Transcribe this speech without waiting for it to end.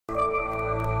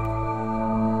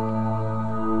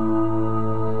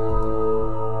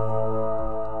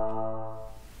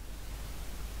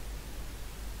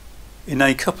In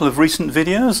a couple of recent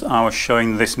videos I was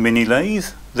showing this mini lathe.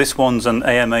 This one's an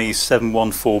AMA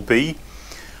 714B,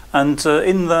 and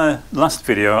in the last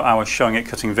video I was showing it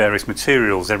cutting various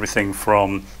materials, everything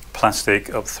from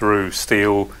plastic up through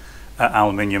steel,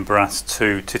 aluminium, brass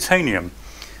to titanium.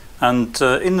 And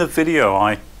in the video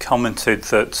I commented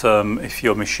that if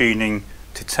you're machining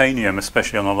titanium,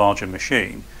 especially on a larger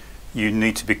machine, you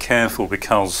need to be careful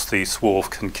because the swarf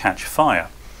can catch fire.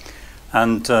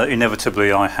 And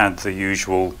inevitably I had the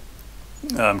usual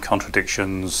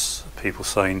contradictions, people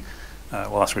saying,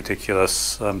 well, that's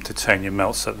ridiculous, titanium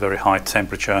melts at very high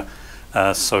temperature,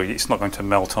 so it's not going to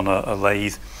melt on a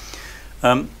lathe.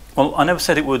 Well, I never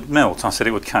said it would melt, I said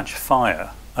it would catch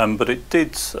fire, but it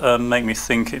did make me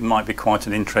think it might be quite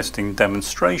an interesting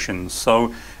demonstration.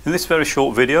 So in this very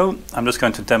short video I'm just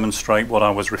going to demonstrate what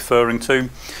I was referring to.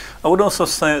 I would also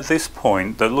say at this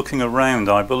point that looking around,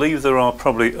 I believe there are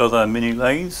probably other mini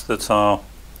lathes that are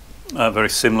very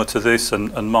similar to this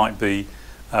and might be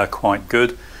quite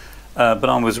good, but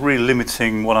I was really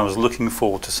limiting what I was looking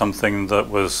for to something that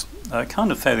was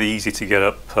kind of fairly easy to get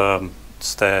up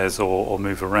stairs or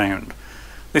move around.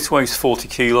 This weighs 40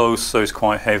 kilos, so it's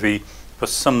quite heavy, but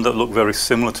some that look very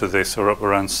similar to this are up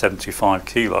around 75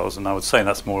 kilos, and I would say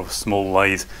that's more of a small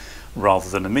lathe rather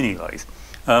than a mini lathe.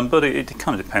 But it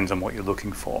kind of depends on what you're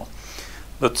looking for.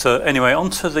 But anyway, on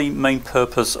to the main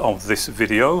purpose of this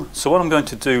video. So what I'm going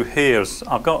to do here is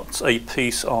I've got a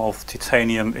piece of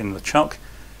titanium in the chuck,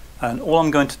 and all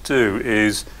I'm going to do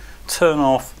is turn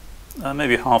off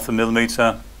maybe 0.5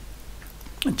 millimeter,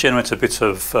 generate a bit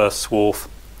of swarf,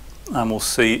 and we'll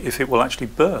see if it will actually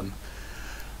burn.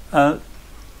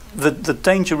 The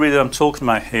danger really I'm talking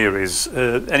about here is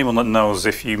anyone that knows,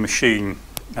 if you machine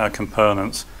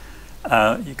components,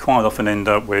 you quite often end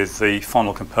up with the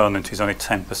final component is only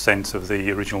 10% of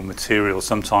the original material,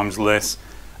 sometimes less,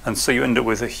 and so you end up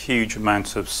with a huge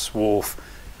amount of swarf,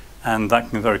 and that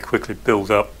can very quickly build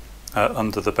up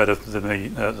under the bed of the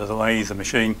lathe, the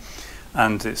machine,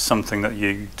 and it's something that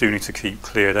you do need to keep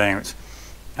cleared out.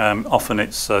 Often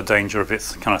it's a danger of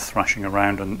it kind of thrashing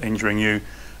around and injuring you,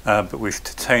 but with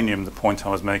titanium the point I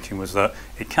was making was that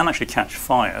it can actually catch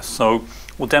fire. So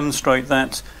we'll demonstrate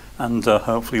that, and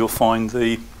hopefully you'll find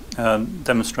the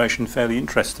demonstration fairly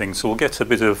interesting. So we'll get a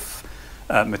bit of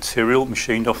material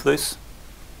machined off this.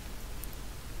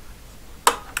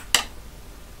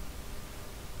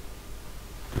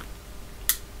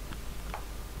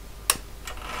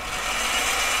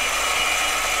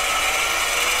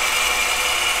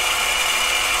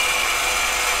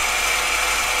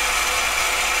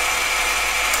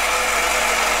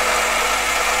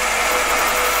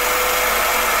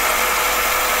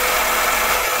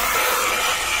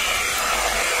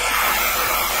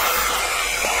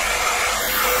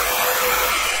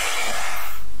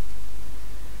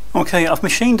 Okay, I've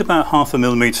machined about 0.5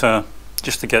 millimeter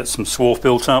just to get some swarf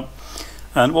built up,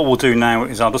 and what we'll do now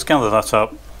is I'll just gather that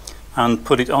up and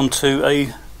put it onto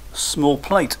a small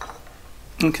plate.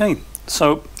 Okay,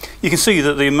 so you can see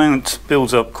that the amount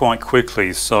builds up quite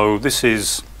quickly. So this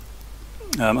is,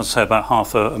 as I say, about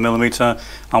 0.5 millimeter.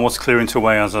 I was clearing it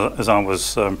away as I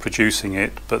was producing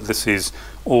it, but this is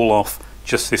all off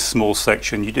just this small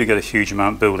section. You do get a huge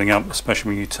amount building up, especially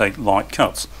when you take light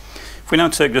cuts. If we now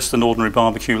take just an ordinary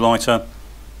barbecue lighter,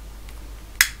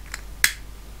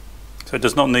 so it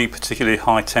does not need particularly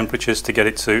high temperatures to get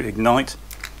it to ignite.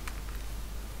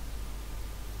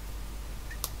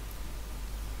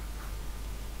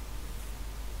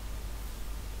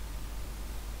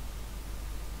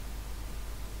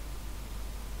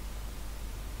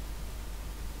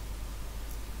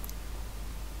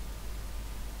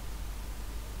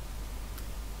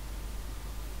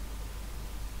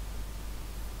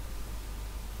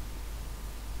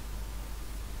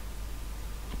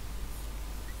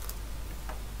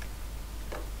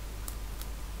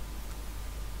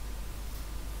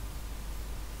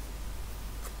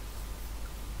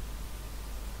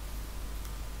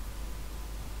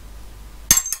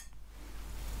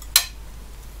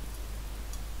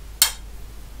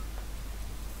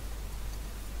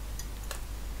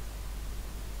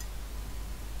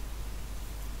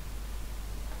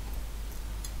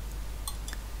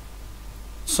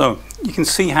 So you can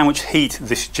see how much heat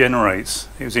this generates.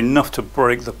 It was enough to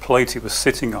break the plate it was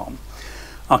sitting on.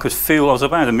 I was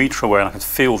about 1 meter away and I could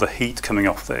feel the heat coming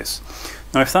off this.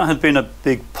 Now if that had been a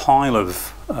big pile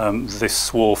of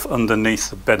this swarf underneath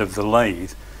the bed of the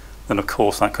lathe, then of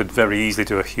course that could very easily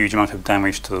do a huge amount of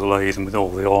damage to the lathe, and with all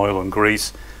the oil and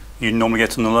grease you normally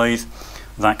get on the lathe,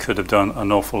 that could have done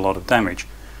an awful lot of damage.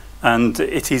 And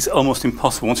it is almost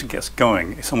impossible, once it gets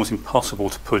going, it's almost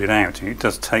impossible to put it out, and it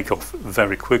does take off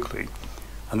very quickly.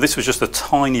 And this was just a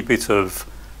tiny bit of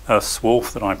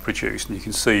swarf that I produced, and you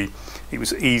can see it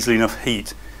was easily enough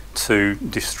heat to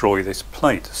destroy this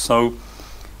plate. So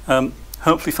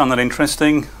hopefully you found that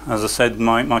interesting. As I said,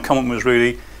 my comment was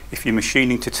really, if you're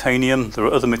machining titanium, there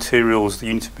are other materials that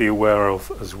you need to be aware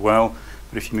of as well.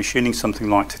 But if you're machining something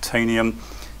like titanium,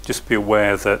 just be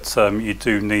aware that you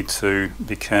do need to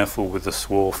be careful with the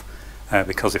swarf,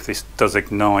 because if this does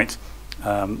ignite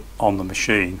on the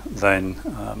machine, then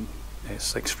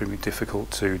it's extremely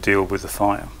difficult to deal with the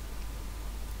fire.